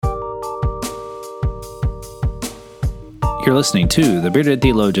You're listening to the Bearded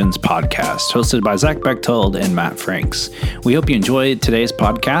Theologians podcast, hosted by Zach Bechtold and Matt Franks. We hope you enjoyed today's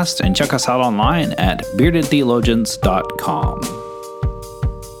podcast and check us out online at beardedtheologians.com.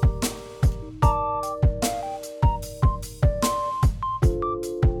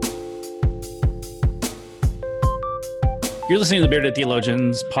 You're listening to the Bearded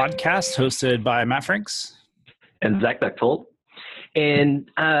Theologians podcast, hosted by Matt Franks and Zach Bechtold. And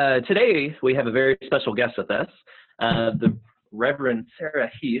today we have a very special guest with us. The Reverend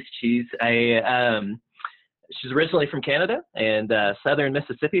Sarah Heath. She's originally from Canada and southern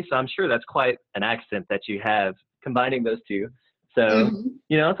Mississippi, so I'm sure that's quite an accent that you have combining those two. So,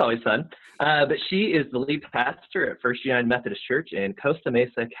 it's always fun. But she is the lead pastor at First United Methodist Church in Costa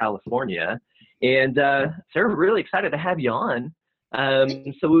Mesa, California. And Sarah, we're really excited to have you on.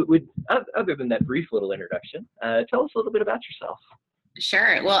 So other than that brief little introduction, tell us a little bit about yourself.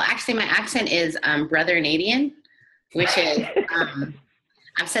 Sure. Well, actually, my accent is Brother-Nadian, which is,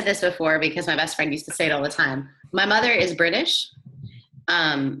 I've said this before because my best friend used to say it all the time. My mother is British.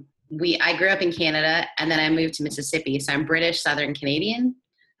 I grew up in Canada, and then I moved to Mississippi. So I'm British, Southern Canadian.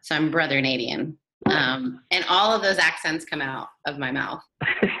 So I'm Brother-Nadian. And all of those accents come out of my mouth.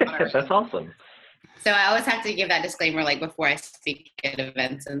 That's awesome. So I always have to give that disclaimer, before I speak at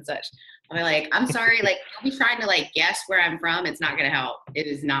events and such. I'll be like, I'm sorry, I'll be trying to, guess where I'm from. It's not going to help. It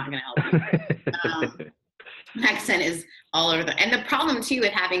is not going to help you. Accent is all over and the problem too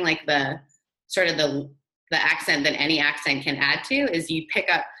with having the accent that any accent can add to is you pick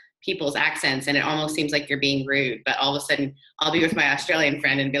up people's accents and it almost seems like you're being rude, but all of a sudden I'll be with my Australian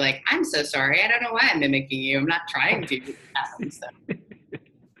friend and be like, I'm so sorry, I don't know why I'm mimicking you, I'm not trying to. So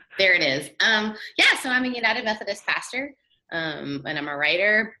there it is. So I'm a United Methodist pastor, and I'm a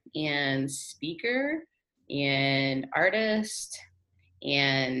writer and speaker and artist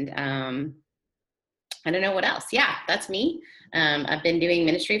and I don't know what else. Yeah, that's me. I've been doing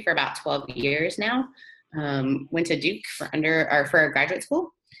ministry for about 12 years now. Went to Duke for graduate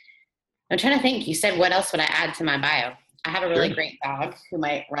school. I'm trying to think. You said, what else would I add to my bio? I have a really great dog who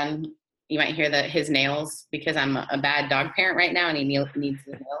might run. You might hear his nails because I'm a bad dog parent right now and he needs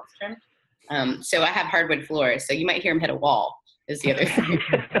his nails trimmed. So I have hardwood floors. So you might hear him hit a wall is the other thing.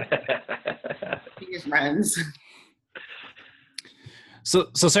 He just runs.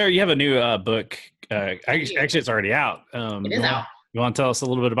 So Sarah, you have a new book. Actually, it's already out. It is out. You want to tell us a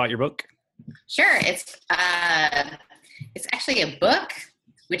little bit about your book? Sure. It's actually a book,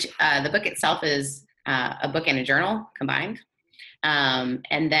 which the book itself is a book and a journal combined.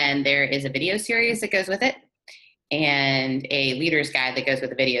 And then there is a video series that goes with it and a leader's guide that goes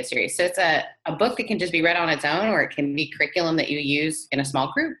with the video series. So it's a book that can just be read on its own, or it can be curriculum that you use in a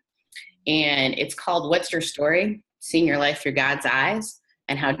small group. And it's called What's Your Story? Seeing Your Life Through God's Eyes,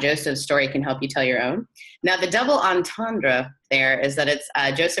 and how Joseph's story can help you tell your own. Now, the double entendre there is that it's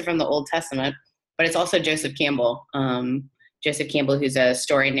Joseph from the Old Testament, but it's also Joseph Campbell. Joseph Campbell, who's a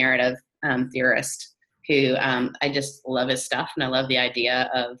story narrative theorist, who I just love his stuff, and I love the idea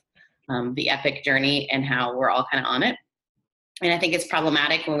of the epic journey and how we're all kind of on it. And I think it's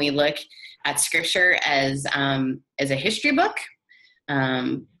problematic when we look at Scripture as a history book,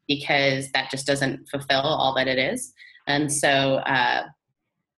 because that just doesn't fulfill all that it is. And so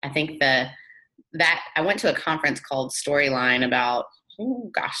I think that I went to a conference called Storyline about,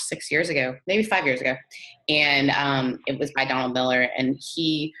 6 years ago, maybe 5 years ago. And it was by Donald Miller. And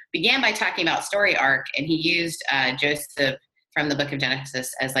he began by talking about story arc. And he used Joseph from the book of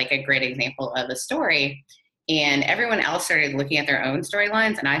Genesis as a great example of a story. And everyone else started looking at their own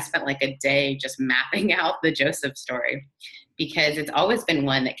storylines. And I spent a day just mapping out the Joseph story, because it's always been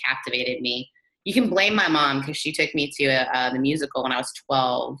one that captivated me. You can blame my mom because she took me to the musical when I was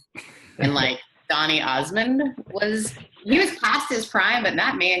 12. And Donny Osmond he was past his prime, but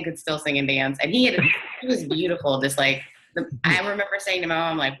that man could still sing and dance. And he was beautiful. Just I remember saying to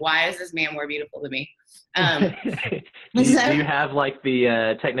my mom, why is this man more beautiful than me? Do you have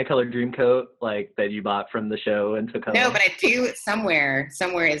the Technicolor Dreamcoat that you bought from the show and took home? No, but I do somewhere.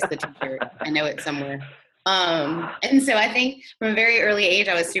 Somewhere is the t-shirt. I know it's somewhere. And so I think from a very early age,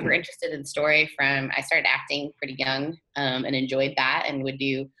 I was super interested in story. I started acting pretty young, and enjoyed that, and would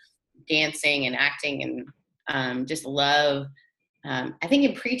do dancing and acting, and just love. I think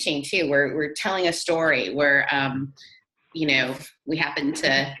in preaching too, we're telling a story where, we happen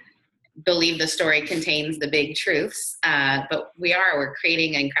to believe the story contains the big truths, but we're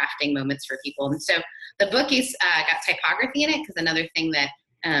creating and crafting moments for people. And so the book is got typography in it, because another thing that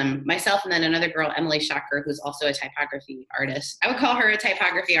myself and then another girl, Emily Shocker, who's also a typography artist. I would call her a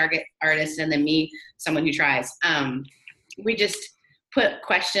typography artist, and then me, someone who tries. We just put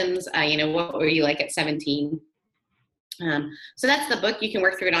questions, what were you like at 17? So that's the book. You can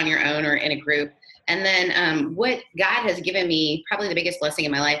work through it on your own or in a group. And then what God has given me, probably the biggest blessing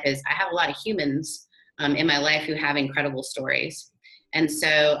in my life, is I have a lot of humans in my life who have incredible stories. And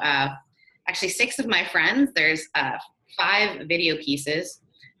so actually 6 of my friends, there's 5 video pieces.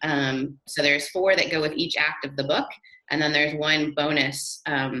 So there's 4 that go with each act of the book. And then there's 1 bonus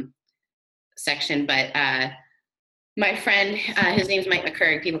section. But my friend, his name's Mike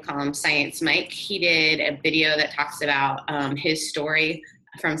McCurg, people call him Science Mike. He did a video that talks about his story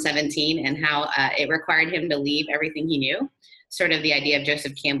from 17 and how it required him to leave everything he knew. Sort of the idea of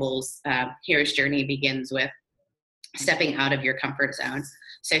Joseph Campbell's hero's journey begins with stepping out of your comfort zone.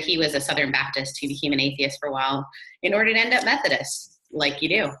 So he was a Southern Baptist who became an atheist for a while in order to end up Methodist, like you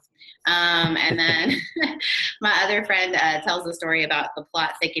do. And then my other friend tells the story about the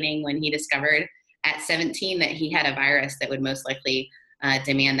plot thickening when he discovered at 17 that he had a virus that would most likely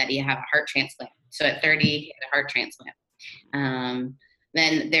demand that he have a heart transplant. So at 30, he had a heart transplant.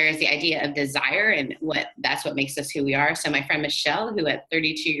 Then there's the idea of desire and that's what makes us who we are. So my friend Michelle, who at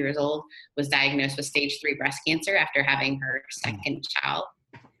 32 years old was diagnosed with stage 3 breast cancer after having her second child.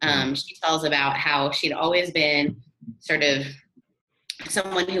 She tells about how she'd always been sort of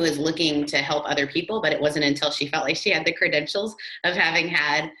someone who was looking to help other people, but it wasn't until she felt like she had the credentials of having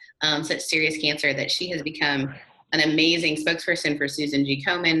had such serious cancer that she has become an amazing spokesperson for Susan G.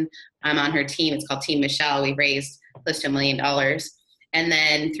 Komen. I'm on her team. It's called Team Michelle. We raised close to $1 million. And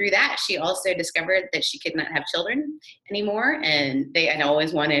then through that, she also discovered that she could not have children anymore, and they had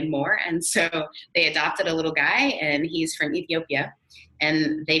always wanted more. And so they adopted a little guy, and he's from Ethiopia.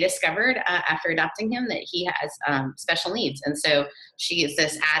 And they discovered after adopting him that he has special needs. And so she is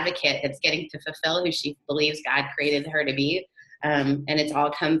this advocate that's getting to fulfill who she believes God created her to be. And it's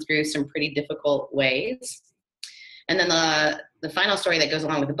all come through some pretty difficult ways. And then the final story that goes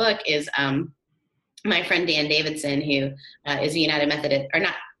along with the book is my friend Dan Davidson, who is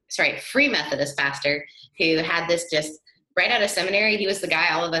a Free Methodist pastor, who had this just right out of seminary. He was the guy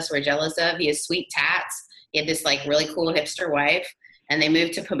all of us were jealous of. He has sweet tats. He had this like really cool hipster wife, and they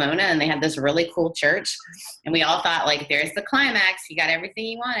moved to Pomona and they had this really cool church. And we all thought like, there's the climax. He got everything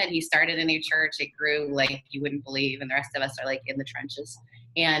he wanted. He started a new church. It grew like you wouldn't believe. And the rest of us are like in the trenches.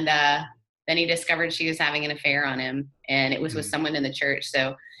 And then he discovered she was having an affair on him, and it was with someone in the church.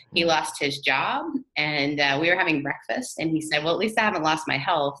 So he lost his job, and we were having breakfast, and he said, well, at least I haven't lost my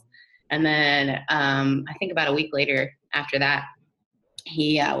health. And then I think about a week later after that,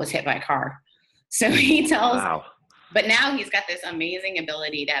 he was hit by a car. So he tells, wow. But now he's got this amazing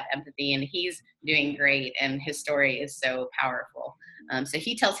ability to have empathy, and he's doing great, and his story is so powerful. So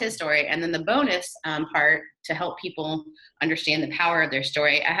he tells his story, and then the bonus part to help people understand the power of their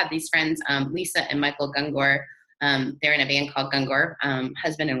story. I have these friends, Lisa and Michael Gungor. They're in a band called Gungor,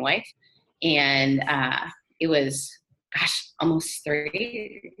 husband and wife. And it was, almost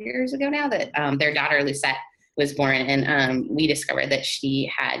 30 years ago now that their daughter Lucette was born. And we discovered that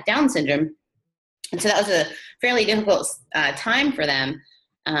she had Down syndrome. And so that was a fairly difficult time for them.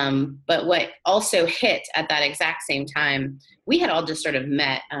 But what also hit at that exact same time, we had all just sort of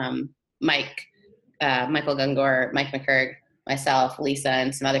met Michael Gungor, Mike McCurg, myself, Lisa,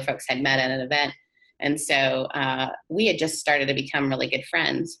 and some other folks had met at an event. And so we had just started to become really good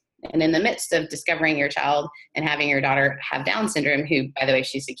friends. And in the midst of discovering your child and having your daughter have Down syndrome, who, by the way,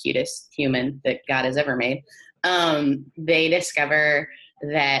 she's the cutest human that God has ever made, they discover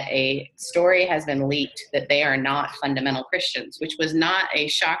that a story has been leaked that they are not fundamental Christians, which was not a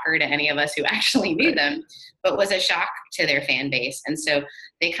shocker to any of us who actually knew them, but was a shock to their fan base. And so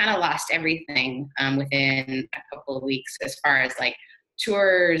they kind of lost everything within a couple of weeks as far as like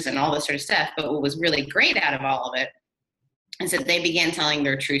tours and all this sort of stuff. But what was really great out of all of it is that they began telling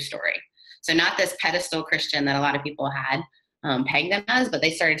their true story. So not this pedestal Christian that a lot of people had pegged them as, but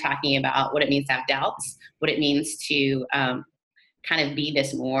they started talking about what it means to have doubts, what it means to kind of be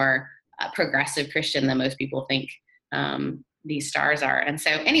this more progressive Christian than most people think these stars are. And so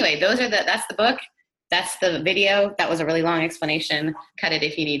anyway, that's the book. That's the video. That was a really long explanation. Cut it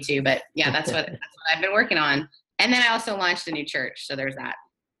if you need to, but yeah, that's what I've been working on. And then I also launched a new church. So there's that.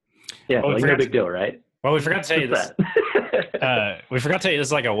 Yeah. Well, no big deal, right? Well, we forgot to tell you this. We forgot to tell you this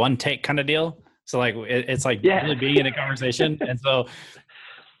is like a one take kind of deal. So like, it's like really being in a conversation. And so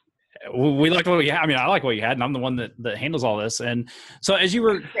we liked what we had. I mean, I like what you had, and I'm the one that handles all this. And so as you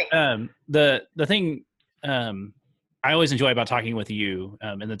were, the thing I always enjoy about talking with you,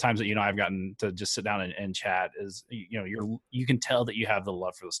 and the times that you know I've gotten to just sit down and chat is, you know, you can tell that you have the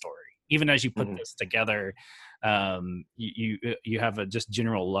love for the story, even as you put this together. You have a just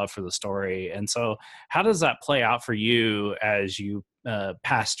general love for the story. And so how does that play out for you as you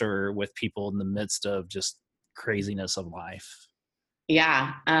pastor with people in the midst of just craziness of life?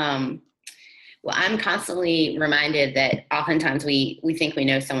 Yeah. Well, I'm constantly reminded that oftentimes we think we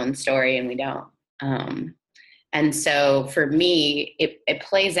know someone's story and we don't. And so for me, it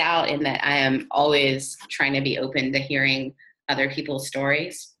plays out in that I am always trying to be open to hearing other people's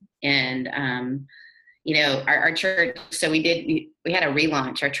stories. And, our church, so we had a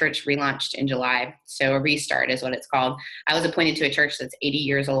relaunch. Our church relaunched in July. So a restart is what it's called. I was appointed to a church that's 80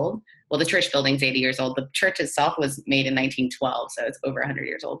 years old. Well, the church building's 80 years old. The church itself was made in 1912, so it's over 100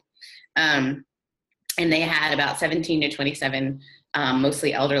 years old. And they had about 17 to 27,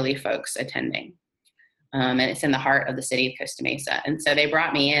 mostly elderly folks attending. And it's in the heart of the city of Costa Mesa. And so they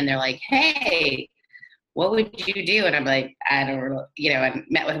brought me in. They're like, hey, what would you do? And I'm like, I don't know. I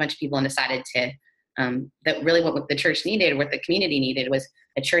met with a bunch of people and decided to, that really what the church needed, what the community needed, was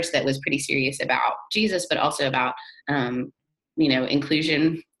a church that was pretty serious about Jesus, but also about,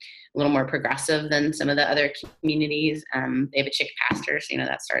 inclusion, a little more progressive than some of the other communities. They have a chick pastor, so,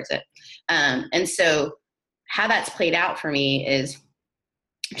 that starts it. And so how that's played out for me is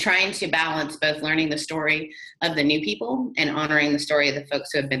trying to balance both learning the story of the new people and honoring the story of the folks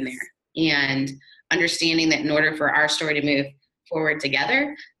who have been there, and understanding that in order for our story to move forward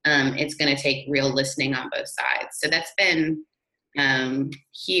together, it's going to take real listening on both sides. So that's been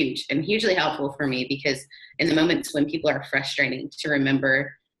huge and hugely helpful for me, because in the moments when people are frustrating, to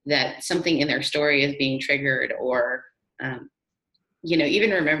remember that something in their story is being triggered, or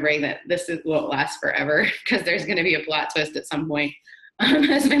even remembering that this won't last forever because there's going to be a plot twist at some point,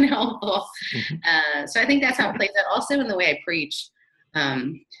 has been helpful. So I think that's how it plays out. Also in the way I preach,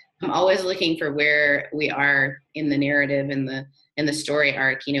 I'm always looking for where we are in the narrative and the story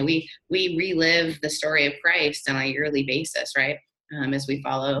arc. We relive the story of Christ on a yearly basis, right? As we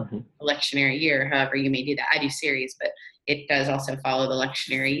follow a lectionary year, however you may do that. I do series, but it does also follow the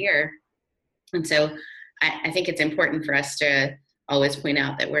lectionary year. And so I think it's important for us to always point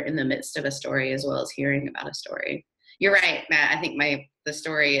out that we're in the midst of a story as well as hearing about a story. You're right, Matt. I think the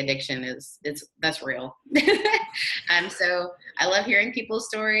story addiction that's real. So I love hearing people's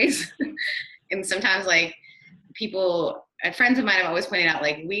stories. And sometimes friends of mine have always pointed out,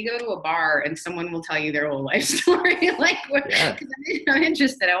 we go to a bar and someone will tell you their whole life story. Because I'm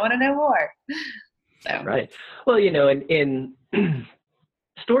interested. I want to know more. So. Right. Well, and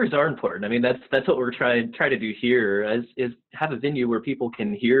stories are important. I mean, that's what we're trying to do here, is have a venue where people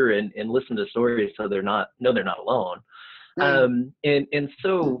can hear and listen to stories, so they're not alone. And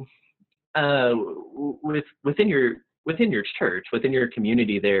so within your church, within your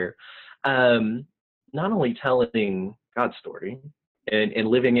community there, not only telling God's story and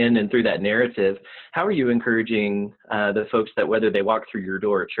living in and through that narrative, how are you encouraging the folks that, whether they walk through your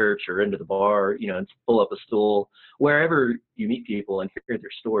door at church or into the bar, and pull up a stool, wherever you meet people and hear their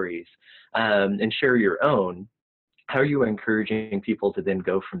stories, and share your own, how are you encouraging people to then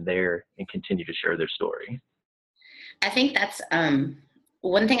go from there and continue to share their story? I think that's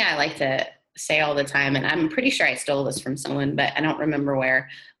one thing I like to say all the time, and I'm pretty sure I stole this from someone, but I don't remember where.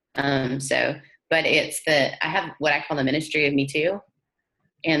 But it's I have what I call the ministry of Me Too,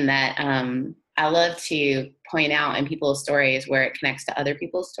 in that I love to point out in people's stories where it connects to other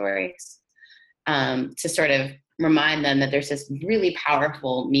people's stories, to sort of remind them that there's this really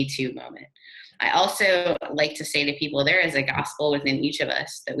powerful Me Too moment. I also like to say to people, there is a gospel within each of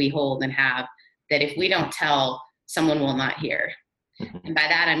us that we hold and have, that if we don't tell, someone will not hear. And by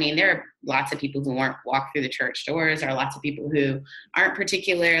that, I mean, there are lots of people who won't walk through the church doors. There are lots of people who aren't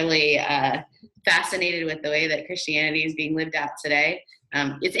particularly fascinated with the way that Christianity is being lived out today.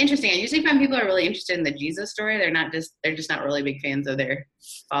 It's interesting. I usually find people are really interested in the Jesus story. They're just not really big fans of their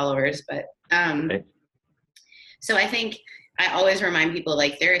followers. But so I think I always remind people,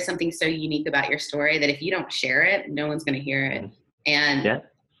 there is something so unique about your story that if you don't share it, no one's going to hear it. And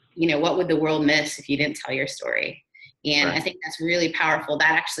what would the world miss if you didn't tell your story? And I think that's really powerful.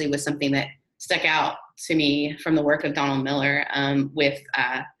 That actually was something that stuck out to me from the work of Donald Miller.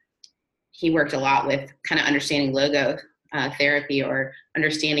 He worked a lot with kind of understanding logo therapy, or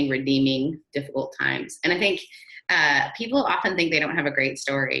understanding redeeming difficult times. And I think people often think they don't have a great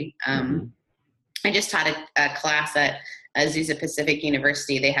story. I just taught a class at Azusa Pacific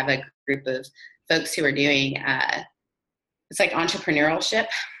University. They have a group of folks who are doing, it's like entrepreneurship.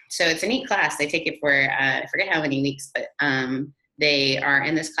 So it's a neat class. They take it for, I forget how many weeks, but they are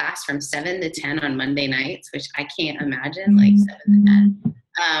in this class from 7 to 10 on Monday nights, which I can't imagine, 7 to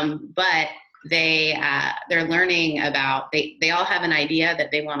 10. But they're learning about, they all have an idea that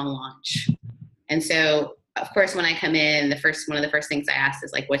they want to launch. And so, of course, when I come in, one of the first things I ask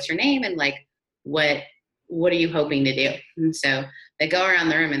is what's your name? And what are you hoping to do? And so they go around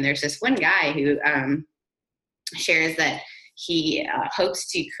the room, and there's this one guy who shares that he hopes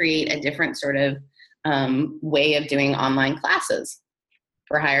to create a different sort of way of doing online classes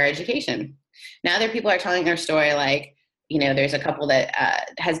for higher education. Now other people are telling their story, like, there's a couple that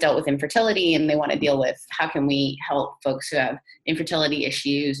has dealt with infertility, and they want to deal with how can we help folks who have infertility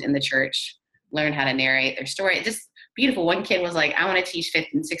issues in the church learn how to narrate their story. Just beautiful. One kid was like, I want to teach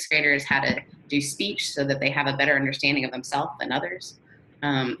 5th and 6th graders how to do speech so that they have a better understanding of themselves than others.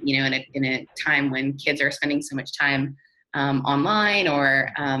 In a time when kids are spending so much time online, or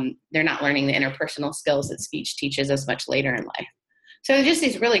they're not learning the interpersonal skills that speech teaches us much later in life. So just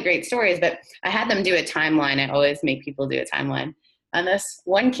these really great stories, but I had them do a timeline. I always make people do a timeline on this.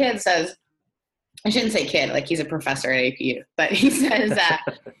 One kid says, I shouldn't say kid, like he's a professor at APU, but he says,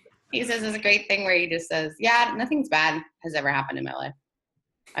 it's a great thing where he just says, yeah, nothing's bad has ever happened in my life.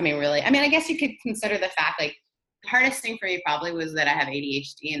 I mean, really, I guess you could consider the fact, like, the hardest thing for me probably was that I have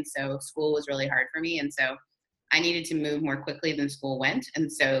ADHD, and so school was really hard for me, and so I needed to move more quickly than school went,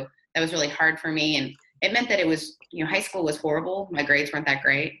 and so that was really hard for me, and it meant that it was, high school was horrible. My grades weren't that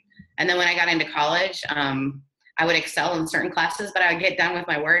great, and then when I got into college, I would excel in certain classes, but I would get done with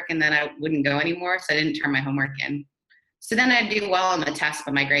my work, and then I wouldn't go anymore, so I didn't turn my homework in. So then I'd do well on the test,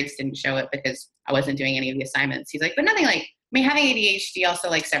 but my grades didn't show it because I wasn't doing any of the assignments. He's like, but nothing like, having ADHD also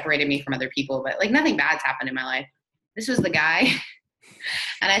like separated me from other people, but like nothing bad's happened in my life. This was the guy.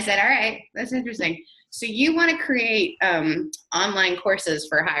 And I said, all right, that's interesting. So you want to create online courses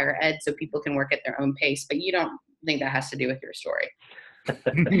for higher ed so people can work at their own pace, but you don't think that has to do with your story.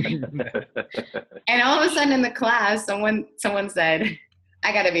 And all of a sudden in the class, someone said,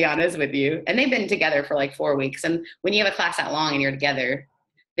 I got to be honest with you. And they've been together for like 4 weeks. And when you have a class that long and you're together,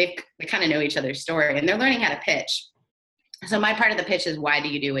 they kind of know each other's story, and they're learning how to pitch. So my part of the pitch is, why do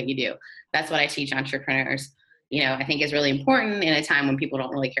you do what you do? That's what I teach entrepreneurs. I think is really important in a time when people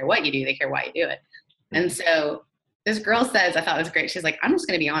don't really care what you do. They care why you do it. And so this girl says, I thought it was great. She's like, I'm just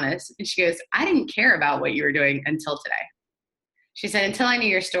going to be honest. And she goes, I didn't care about what you were doing until today. She said, until I knew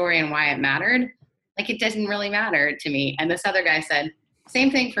your story and why it mattered, like it doesn't really matter to me. And this other guy said, same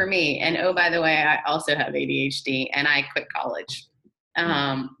thing for me. And oh, by the way, I also have ADHD and I quit college.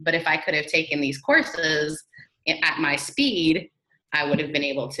 But if I could have taken these courses at my speed, I would have been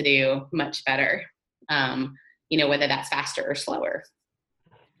able to do much better, whether that's faster or slower.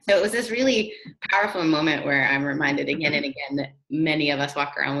 So it was this really powerful moment where I'm reminded again and again that many of us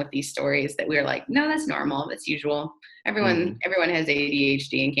walk around with these stories that we're like, no, that's normal. That's usual. Everyone has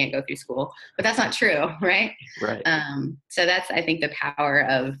ADHD and can't go through school, but that's not true. Right. Right. So that's, I think, the power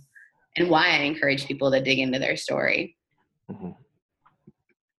of, and why I encourage people to dig into their story. Mm-hmm.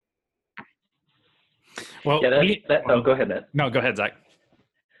 Well, go ahead, Matt. No, go ahead, Zach.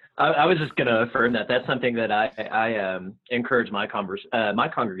 I was just going to affirm that that's something that I encourage my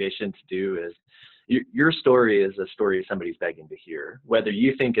congregation to do. Is your story is a story somebody's begging to hear, whether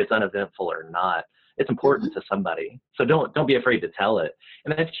you think it's uneventful or not. It's important to somebody, so don't be afraid to tell it,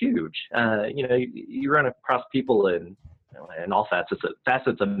 and that's huge. You run across people in all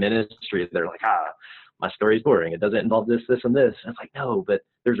facets of ministry. They're like, my story's boring. It doesn't involve this, and this. And it's like, no, but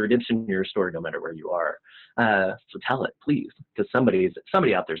there's redemption in your story no matter where you are. So tell it, please, because somebody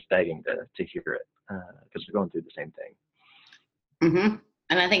out there's begging to hear it, because they're going through the same thing. Mm-hmm.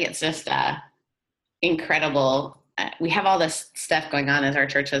 And I think it's just incredible. We have all this stuff going on as our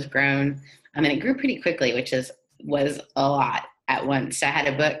church has grown. It grew pretty quickly, which was a lot at once. I had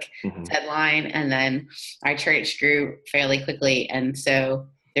a book deadline, and then our church grew fairly quickly. And so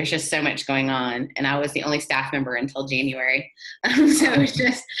there's just so much going on. And I was the only staff member until January. So it was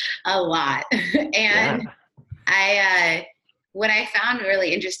just a lot. And what I found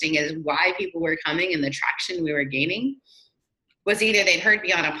really interesting is why people were coming and the traction we were gaining was either they'd heard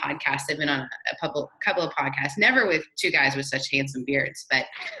me on a podcast. They've been on a couple of podcasts, never with two guys with such handsome beards, but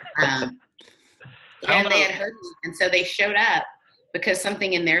and they had heard me. And so they showed up because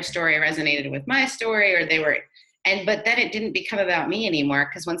something in their story resonated with my story, or but then it didn't become about me anymore,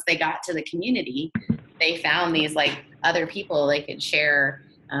 because once they got to the community, they found these like other people they could share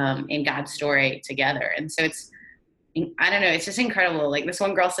in God's story together. And so I don't know, it's just incredible. Like this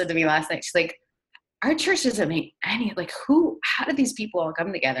one girl said to me last night, she's like, our church doesn't make any, like how did these people all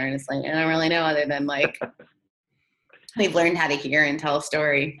come together? And it's like, I don't really know, other than like, we've learned how to hear and tell a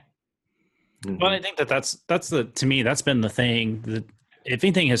story. Well, I think to me, that's been the thing that, if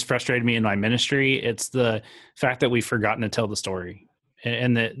anything has frustrated me in my ministry, it's the fact that we've forgotten to tell the story,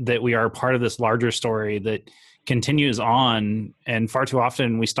 and that we are part of this larger story that continues on. And far too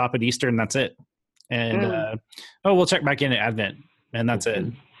often we stop at Easter and that's it. And, we'll check back in at Advent and that's it.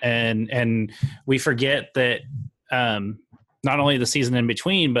 And we forget that, not only the season in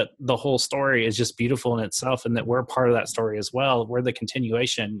between, but the whole story is just beautiful in itself, and that we're part of that story as well. We're the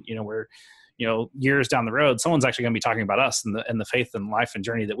continuation. We're years down the road, someone's actually going to be talking about us and the faith and life and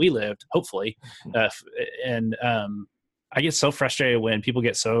journey that we lived, hopefully. I get so frustrated when people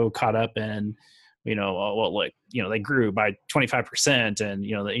get so caught up in, they grew by 25% and,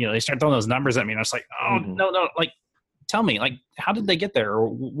 they start throwing those numbers at me, and I was like, oh, no, like, tell me, like, how did they get there, or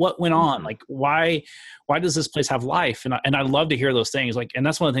what went on? Like, why does this place have life? And I love to hear those things. Like, and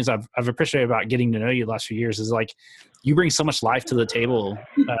that's one of the things I've appreciated about getting to know you the last few years is like, you bring so much life to the table.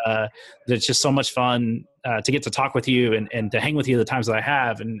 That's just so much fun to get to talk with you and to hang with you the times that I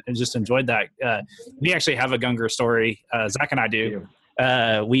have, and just enjoyed that. We actually have a Gungor story. Zach and I do.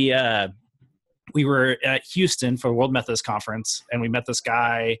 We were at Houston for World Methodist Conference, and we met this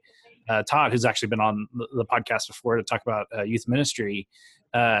guy, Todd, who's actually been on the podcast before to talk about youth ministry.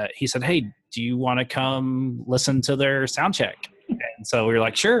 He said, hey, do you want to come listen to their sound check? And so we were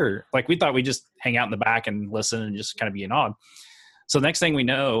like, sure. Like, we thought we'd just hang out in the back and listen and just kind of be in awe. So next thing we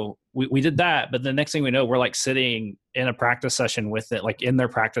know, we did that. But the next thing we know, we're like sitting in a practice session with it, like in their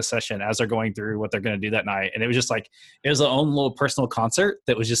practice session as they're going through what they're going to do that night. And it was just like, it was their own little personal concert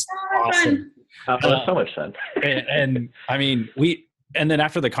that was just awesome. It was so much fun. and I mean, and then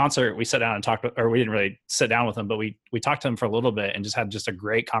after the concert, we sat down and talked, or we didn't really sit down with them, but we talked to them for a little bit and just had just a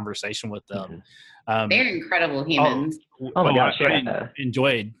great conversation with them. They're incredible humans. Oh my gosh. I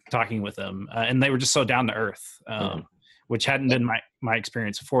enjoyed talking with them. And they were just so down to earth, which hadn't been my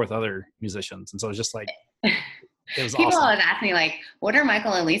experience before with other musicians. And so it was just like, it was People awesome. always ask me like, what are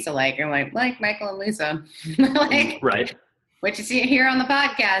Michael and Lisa like? And I'm like Michael and Lisa. Like, right. What you see here on the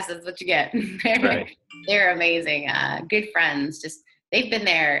podcast is what you get. They're amazing. Good friends. Just, they've been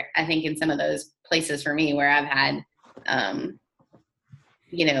there, I think, in some of those places for me where I've had,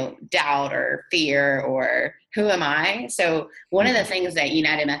 doubt or fear or who am I? So one of the things that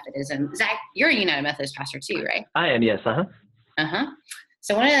United Methodism, Zach, you're a United Methodist pastor too, right? I am, yes.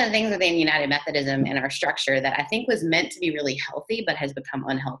 So one of the things within United Methodism and our structure that I think was meant to be really healthy but has become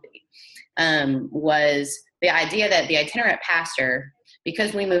unhealthy was the idea that the itinerant pastor,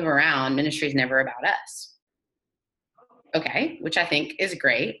 because we move around, ministry is never about us. Okay, which I think is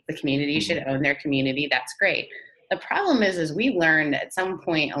great. The community should own their community. That's great. The problem is we learned at some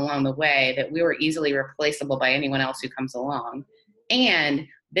point along the way that we were easily replaceable by anyone else who comes along. And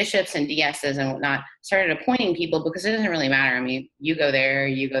bishops and DSs and whatnot started appointing people because it doesn't really matter. I mean, you go there.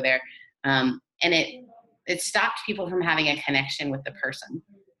 And it stopped people from having a connection with the person.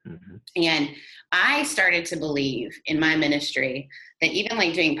 And I started to believe in my ministry that even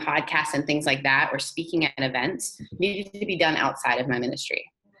like doing podcasts and things like that or speaking at events needed to be done outside of my ministry.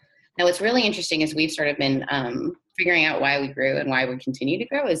 Now, what's really interesting is we've sort of been figuring out why we grew and why we continue to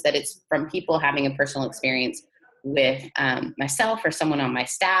grow is that it's from people having a personal experience with myself or someone on my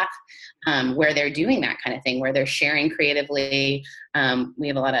staff where they're doing that kind of thing, where they're sharing creatively. We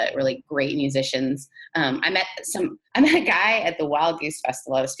have a lot of really great musicians. I met a guy at the Wild Goose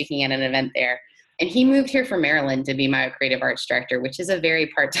Festival. I was speaking at an event there, and he moved here from Maryland to be my creative arts director, which is a very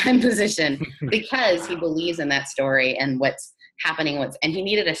part-time position because he believes in that story and what's happening, and he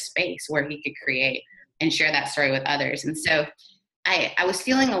needed a space where he could create and share that story with others. And so I was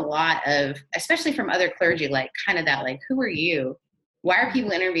feeling a lot of, especially from other clergy, like kind of that, like, who are you? Why are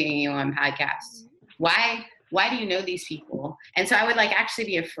people interviewing you on podcasts? Why do you know these people? And so I would like actually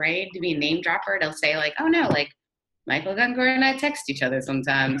be afraid to be a name dropper. They'll say like, oh no, like Michael Gungor and I text each other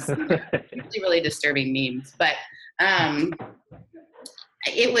sometimes. Really, really disturbing memes. But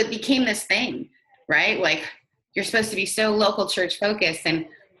it became this thing, right? Like you're supposed to be so local church focused. And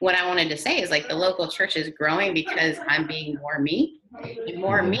what I wanted to say is like the local church is growing because I'm being more me. And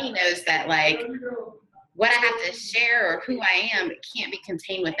more me knows that like what I have to share or who I am, it can't be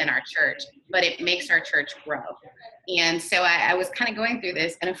contained within our church, but it makes our church grow. And so I was kind of going through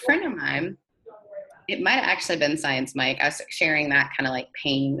this, and a friend of mine, it might have actually been Science Mike, I was sharing that kind of like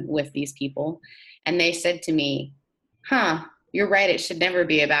pain with these people. And they said to me, you're right, it should never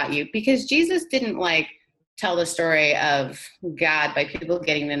be about you. Because Jesus didn't like tell the story of God by people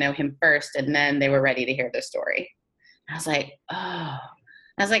getting to know him first, and then they were ready to hear the story. I was like,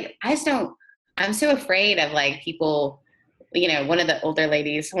 I'm so afraid of like people, one of the older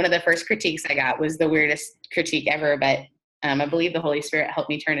ladies, one of the first critiques I got was the weirdest critique ever, but I believe the Holy Spirit helped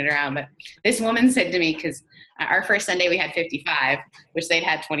me turn it around. But this woman said to me, because our first Sunday we had 55, which they'd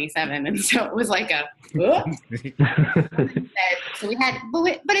had 27. And so it was like so we had,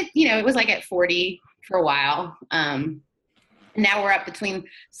 but it was like at 40 for a while. Now we're up between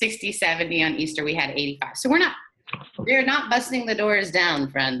 60, 70 on Easter. We had 85. So we're not You're not busting the doors down,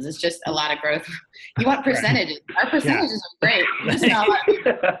 friends. It's just a lot of growth. You want percentages. Our percentages are great.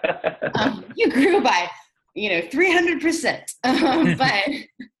 You grew by, 300%. But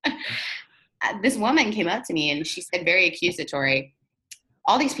this woman came up to me and she said very accusatory,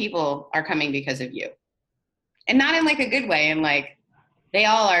 all these people are coming because of you. And not in like a good way. And like, they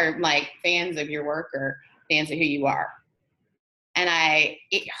all are like fans of your work or fans of who you are. And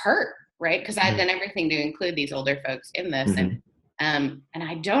it hurt. Right? Because I've done everything to include these older folks in this. And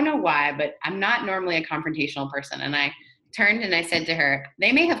I don't know why, but I'm not normally a confrontational person. And I turned and I said to her,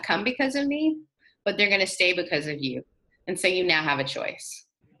 they may have come because of me, but they're going to stay because of you. And so you now have a choice.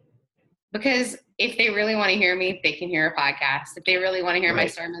 Because if they really want to hear me, they can hear a podcast. If they really want to hear my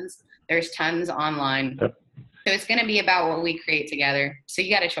sermons, there's tons online. Yep. So it's going to be about what we create together. So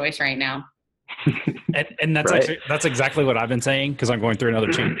you got a choice right now. and that's exactly what I've been saying, because I'm going through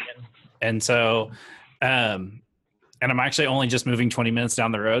another change. And so, and I'm actually only just moving 20 minutes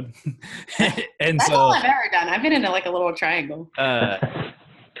down the road. And that's all I've ever done. I've been in like a little triangle.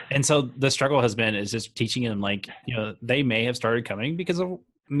 And so the struggle is just teaching them, like, they may have started coming because of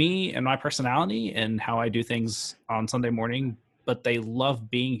me and my personality and how I do things on Sunday morning, but they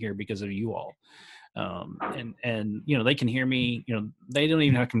love being here because of you all. And they can hear me, they don't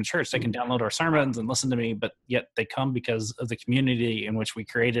even have to come to church. They can download our sermons and listen to me, but yet they come because of the community in which we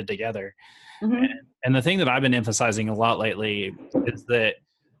created together. And the thing that I've been emphasizing a lot lately is that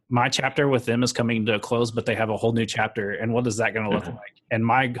my chapter with them is coming to a close, but they have a whole new chapter. And what is that going to look like? And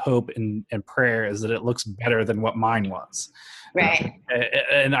my hope and prayer is that it looks better than what mine was. Right.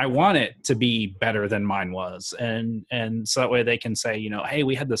 And I want it to be better than mine was. And so that way they can say, hey,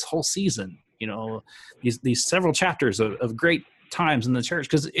 we had this whole season, these several chapters of great times in the church,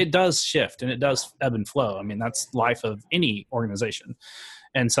 because it does shift and it does ebb and flow. I mean, that's life of any organization.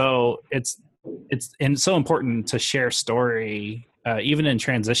 And so it's so important to share story, even in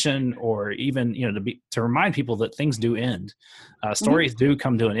transition, or even, to remind people that things do end. Stories do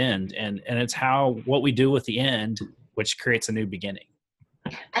come to an end, and it's what we do with the end, which creates a new beginning.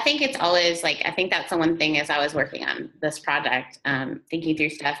 I think it's always like, I think that's the one thing as I was working on this project, thinking through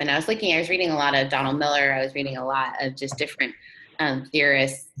stuff. And I was reading a lot of Donald Miller. I was reading a lot of just different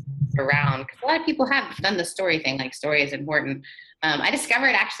theorists around, because a lot of people have done the story thing, like story is important. I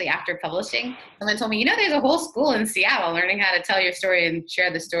discovered actually after publishing, someone told me, there's a whole school in Seattle learning how to tell your story and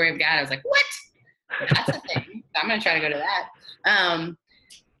share the story of God. I was like, what? That's a thing. I'm going to try to go to that.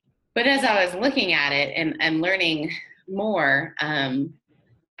 But as I was looking at it and learning more, I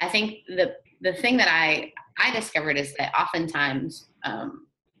think the thing that I discovered is that oftentimes,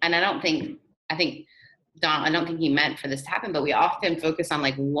 and I don't think he meant for this to happen, but we often focus on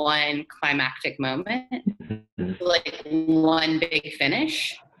like one climactic moment, like one big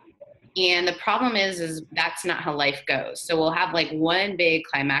finish. And the problem is that's not how life goes. So we'll have like one big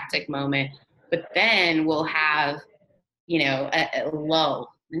climactic moment, but then we'll have, a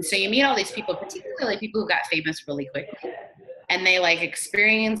lull. And so you meet all these people, particularly people who got famous really quickly, and they like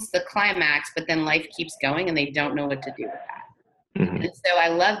experience the climax, but then life keeps going and they don't know what to do with that. And so I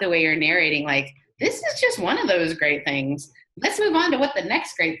love the way you're narrating, like, this is just one of those great things. Let's move on to what the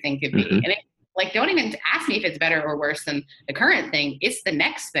next great thing could be. And don't even ask me if it's better or worse than the current thing. It's the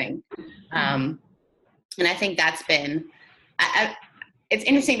next thing. And I think that's been, it's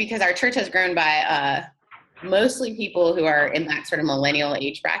interesting because our church has grown by mostly people who are in that sort of millennial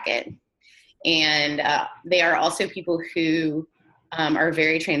age bracket. And they are also people who are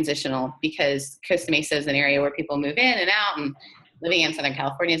very transitional, because Costa Mesa is an area where people move in and out, and living in Southern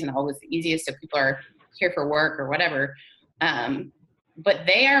California isn't always the easiest. So people are here for work or whatever. But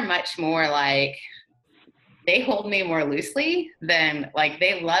they are much more like, they hold me more loosely than like,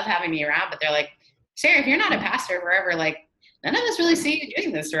 they love having me around, but they're like, Sarah, if you're not a pastor forever, like none of us really see you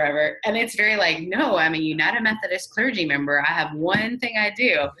doing this forever. And it's very like, no, I'm a United Methodist clergy member. I have one thing I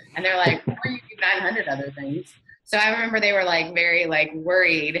do. And they're like, or you do 900 other things. So I remember they were like very like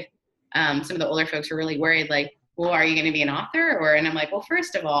worried. Some of the older folks were really worried, like, well, are you going to be an author? And I'm like, well,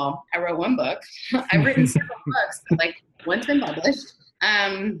 first of all, I wrote one book. I've written several books, but like one's been published.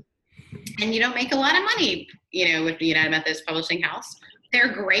 And you don't make a lot of money, with the United Methodist Publishing House.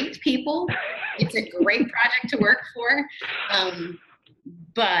 They're great people. It's a great project to work for.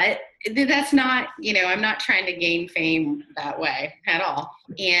 But that's not, I'm not trying to gain fame that way at all.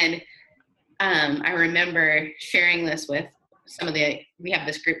 And I remember sharing this with we have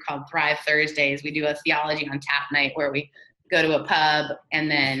this group called Thrive Thursdays. We do a theology on tap night where we go to a pub,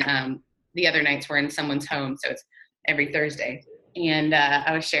 and then the other nights we're in someone's home. So it's every Thursday. And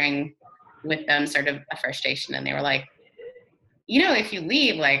I was sharing with them sort of a frustration, and they were like, if you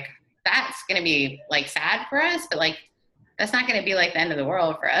leave, like, that's going to be like sad for us, but like, that's not going to be like the end of the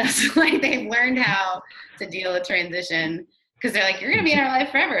world for us. Like they've learned how to deal with transition because they're like, you're going to be in our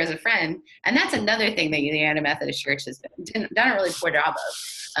life forever as a friend. And that's another thing that the United Methodist Church has done a really poor job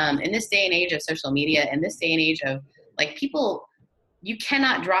of. In this day and age of social media, in this day and age of like people, you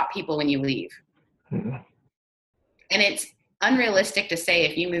cannot drop people when you leave. Mm-hmm. And it's unrealistic to say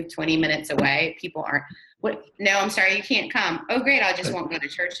if you move 20 minutes away, people aren't, no, I'm sorry, you can't come. Oh, great, I just won't go to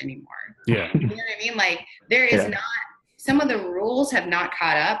church anymore. Yeah. You know what I mean? Like there is not, some of the rules have not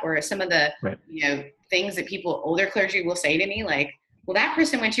caught up, or some of the, you know, things that older clergy will say to me, like, well, that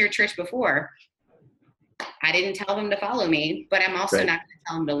person went to your church before. I didn't tell them to follow me, but I'm also not going to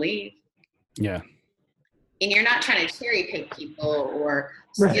tell them to leave. Yeah. And you're not trying to cherry pick people or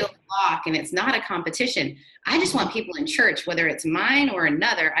steal the flock, and it's not a competition. I just want people in church, whether it's mine or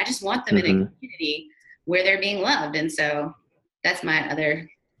another. I just want them in a community where they're being loved. And so that's my other,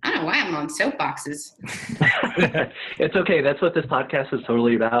 I don't know why I'm on soapboxes. It's okay. That's what this podcast is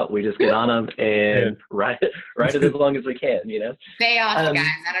totally about. We just get on them and write it as long as we can, you know? Stay off, guys.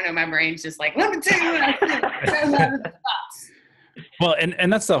 I don't know. My brain's just like, let me tell you what I think. Well,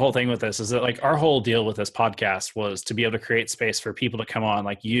 and that's the whole thing with this, is that like our whole deal with this podcast was to be able to create space for people to come on,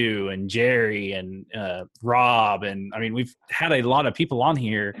 like you and Jerry and Rob. And I mean, we've had a lot of people on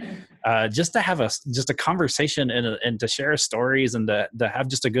here just to have just a conversation and to share stories and to have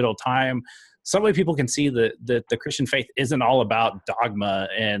just a good old time. Some way people can see that the Christian faith isn't all about dogma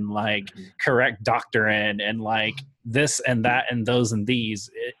and like correct doctrine and like this and that and those and these.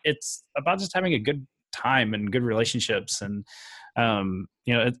 It's about just having a good time and good relationships. And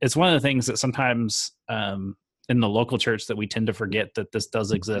you know, it's one of the things that sometimes in the local church that we tend to forget, that this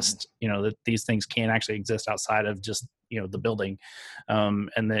does exist, you know, that these things can actually exist outside of just, you know, the building,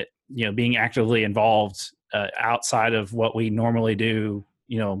 and that, you know, being actively involved outside of what we normally do,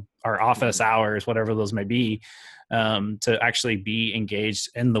 you know, our office hours, whatever those may be, to actually be engaged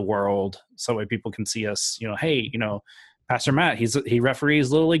in the world, so that people can see us, you know, hey, you know, Pastor Matt, he referees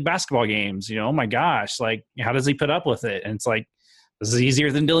Little League basketball games, you know, oh my gosh, like how does he put up with it? And it's like, this is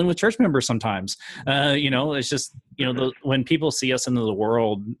easier than dealing with church members sometimes. You know, it's just, you know, when people see us into the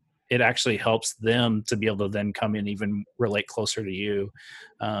world, it actually helps them to be able to then come in, even relate closer to you.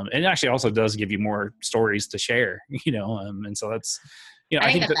 And it actually also does give you more stories to share, you know, and so that's, you know,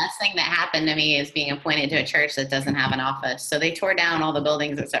 I think the best thing that happened to me is being appointed to a church that doesn't have an office. So they tore down all the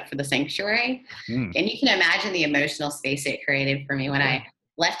buildings except for the sanctuary. And you can imagine the emotional space it created for me when I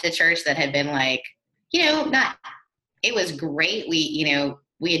left the church that had been like, you know, it was great.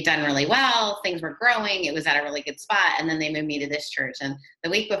 We had done really well. Things were growing. It was at a really good spot. And then they moved me to this church. And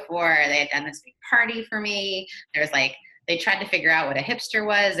the week before, they had done this big party for me. There was like, they tried to figure out what a hipster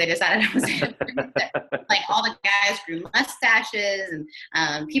was. They decided I was a hipster. Like all the guys grew mustaches,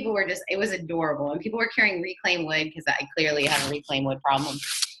 and people were just, it was adorable. And people were carrying reclaimed wood because I clearly have a reclaimed wood problem.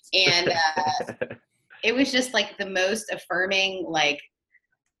 And it was just like the most affirming, like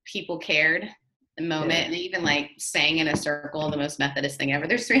people cared moment. And they even like sang in a circle, the most Methodist thing ever.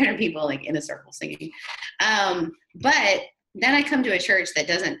 There's 300 people like in a circle singing. But then I come to a church that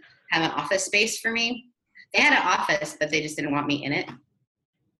doesn't have an office space for me. They had an office, but they just didn't want me in it.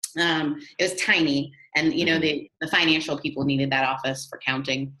 It was tiny, and you know, the financial people needed that office for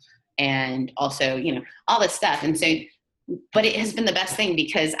counting and also, you know, all this stuff. And so, but it has been the best thing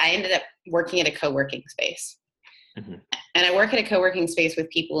because I ended up working at a co-working space. And I work at a co-working space with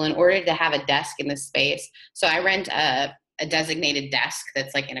people in order to have a desk in this space. So I rent a designated desk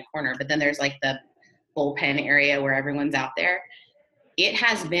that's like in a corner, but then there's like the bullpen area where everyone's out there. It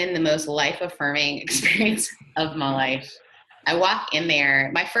has been the most life-affirming experience of my life. I walk in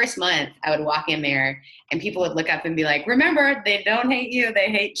there, my first month, I would walk in there and people would look up and be like, remember, they don't hate you, they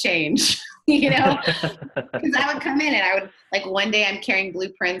hate change, you know? Because I would come in and I would, like one day I'm carrying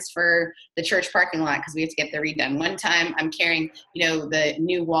blueprints for the church parking lot because we have to get the redone. One time I'm carrying, you know, the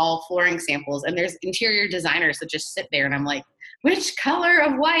new wall flooring samples, and there's interior designers that just sit there and I'm like, which color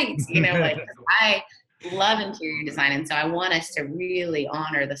of white? You know, like I love interior design, and so I want us to really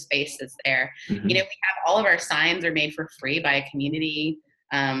honor the space that's there. You know, we have all of our signs are made for free by a community,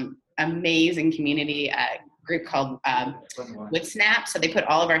 amazing community group called Wood Snap. So they put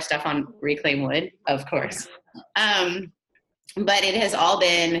all of our stuff on reclaimed wood, of course. But it has all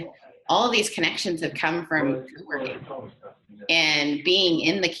been, all of these connections have come from working and being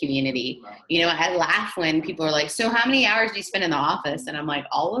in the community. You know, I laugh when people are like, so how many hours do you spend in the office? And I'm like,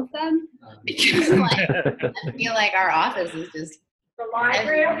 all of them? Because like, I feel like our office is just the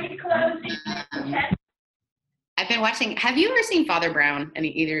library closing. I've been watching, have you ever seen Father Brown,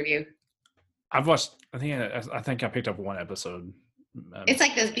 either of you? I've watched, I think I picked up one episode. It's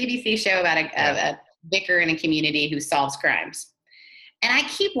like this BBC show about a vicar in a community who solves crimes. And I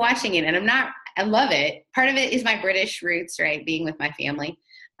keep watching it, and I love it. Part of it is my British roots, right? Being with my family.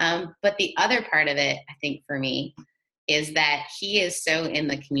 But the other part of it, I think for me, is that he is so in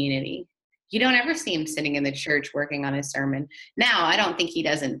the community. You don't ever see him sitting in the church working on his sermon. Now, I don't think he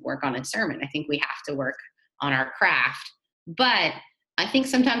doesn't work on his sermon. I think we have to work on our craft. But I think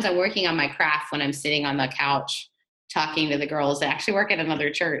sometimes I'm working on my craft when I'm sitting on the couch talking to the girls that actually work at another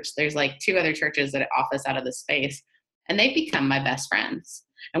church. There's like 2 other churches that office out of the space, and they've become my best friends.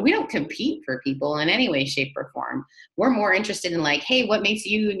 And we don't compete for people in any way, shape, or form. We're more interested in like, hey, what makes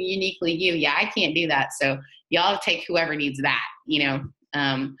you uniquely you? Yeah, I can't do that. So y'all take whoever needs that, you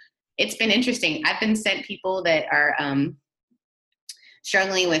know. It's been interesting. I've been sent people that are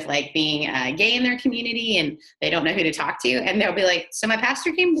struggling with like being gay in their community, and they don't know who to talk to. And they'll be like, so my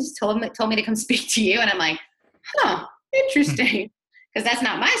pastor came, just told me to come speak to you. And I'm like, huh, interesting. Because that's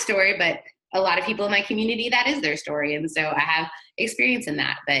not my story, but a lot of people in my community, that is their story. And so I have experience in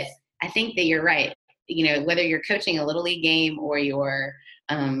that. But I think that you're right. You know, whether you're coaching a little league game or you're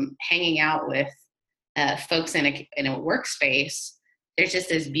hanging out with folks in a workspace, there's just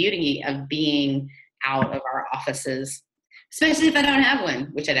this beauty of being out of our offices, especially if I don't have one,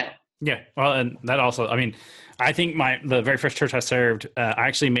 which I don't. Yeah. Well, and that also, I mean, I think the very first church I served, I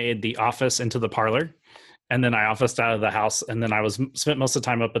actually made the office into the parlor. And then I officed out of the house, and then I spent most of the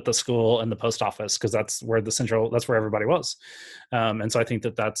time up at the school and the post office, because that's where everybody was. And so I think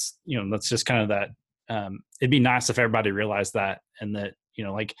that's just kind of that. It'd be nice if everybody realized that, and that, you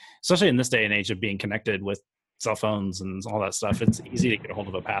know, like, especially in this day and age of being connected with cell phones and all that stuff, it's easy to get a hold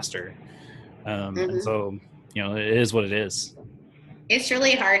of a pastor. And so, you know, it is what it is. It's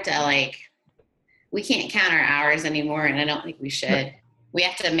really hard to we can't count our hours anymore, and I don't think we should. We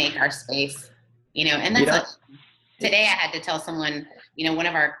have to make our space. You know, and that's today I had to tell someone, you know, one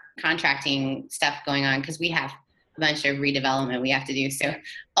of our contracting stuff going on, because we have a bunch of redevelopment we have to do. So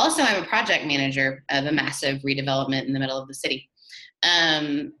also I'm a project manager of a massive redevelopment in the middle of the city.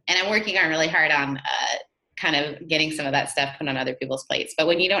 And I'm working really hard on kind of getting some of that stuff put on other people's plates. But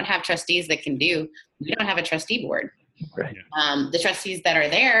when you don't have trustees that can you don't have a trustee board. Right. The trustees that were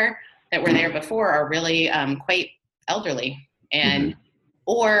there before are really quite elderly and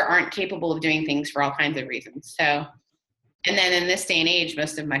or aren't capable of doing things for all kinds of reasons. So, and then in this day and age,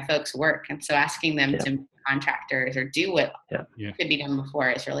 most of my folks work. And so asking them to be contractors or do what could be done before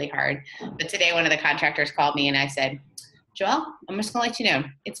is really hard. But today, one of the contractors called me and I said, Joelle, I'm just gonna let you know,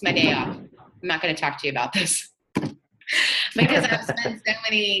 it's my day off. I'm not gonna talk to you about this. Because I've spent so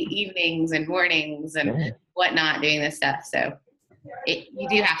many evenings and mornings and whatnot doing this stuff. So you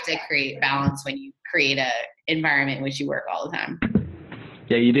do have to create balance when you create a environment in which you work all the time.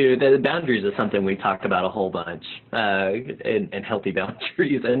 Yeah, you do. The boundaries is something we talked about a whole bunch, and healthy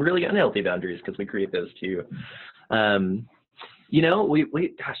boundaries and really unhealthy boundaries, because we create those too. You know,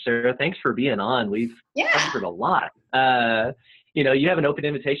 gosh, Sarah, thanks for being on. We've covered a lot. You know, you have an open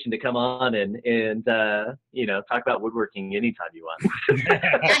invitation to come on and you know, talk about woodworking anytime you want.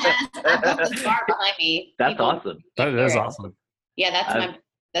 I've got the bar behind me. That's awesome. That is awesome. Yeah,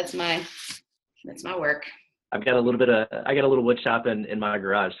 that's my work. I got a little wood shop in my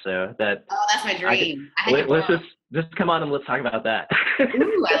garage, so that. Oh, that's my dream. Let's just come on and let's talk about that.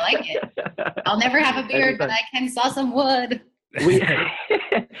 Ooh, I like it. I'll never have a beard, but I can saw some wood.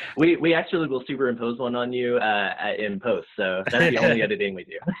 We actually will superimpose one on you in post, so that's the only editing we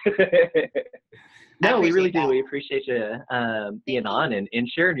do. No, we really do. We appreciate you being on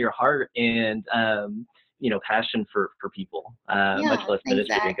and sharing your heart and you know, passion for people, much less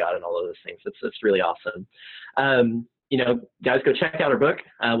ministry and God and all of those things. It's really awesome. You know, guys, go check out our book.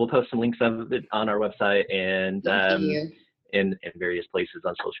 We'll post some links of it on our website and in various places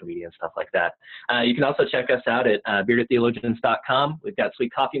on social media and stuff like that. You can also check us out at beardedtheologians.com. We've got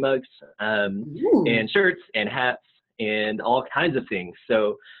sweet coffee mugs and shirts and hats and all kinds of things.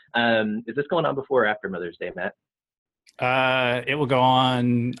 So is this going on before or after Mother's Day, Matt? It will go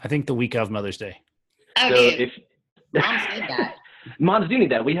on, I think, the week of Mother's Day. Oh, so dude. Moms need that. Moms do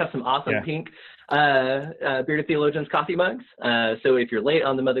need that. We have some awesome pink Bearded Theologians coffee mugs. So if you're late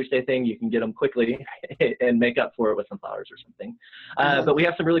on the Mother's Day thing, you can get them quickly and make up for it with some flowers or something. But we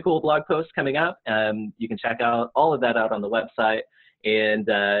have some really cool blog posts coming up. You can check out all of that out on the website. And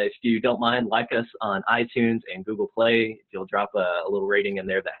if you don't mind, like us on iTunes and Google Play. If you'll drop a little rating in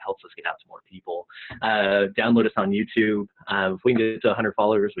there, that helps us get out to more people. Download us on YouTube. If we can get to 100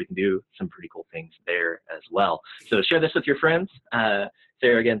 followers, we can do some pretty cool things there as well. So share this with your friends.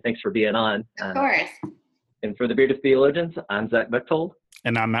 Sarah, again, thanks for being on. Of course. And for the Bearded Theologians, I'm Zach Bechtold.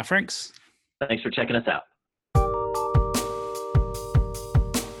 And I'm Matt Franks. Thanks for checking us out.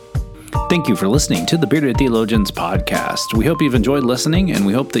 Thank you for listening to the Bearded Theologians podcast. We hope you've enjoyed listening, and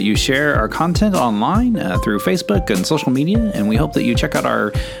we hope that you share our content online through Facebook and social media, and we hope that you check out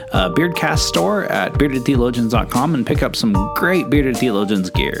our Beardcast store at beardedtheologians.com and pick up some great Bearded Theologians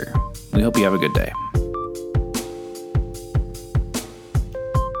gear. We hope you have a good day.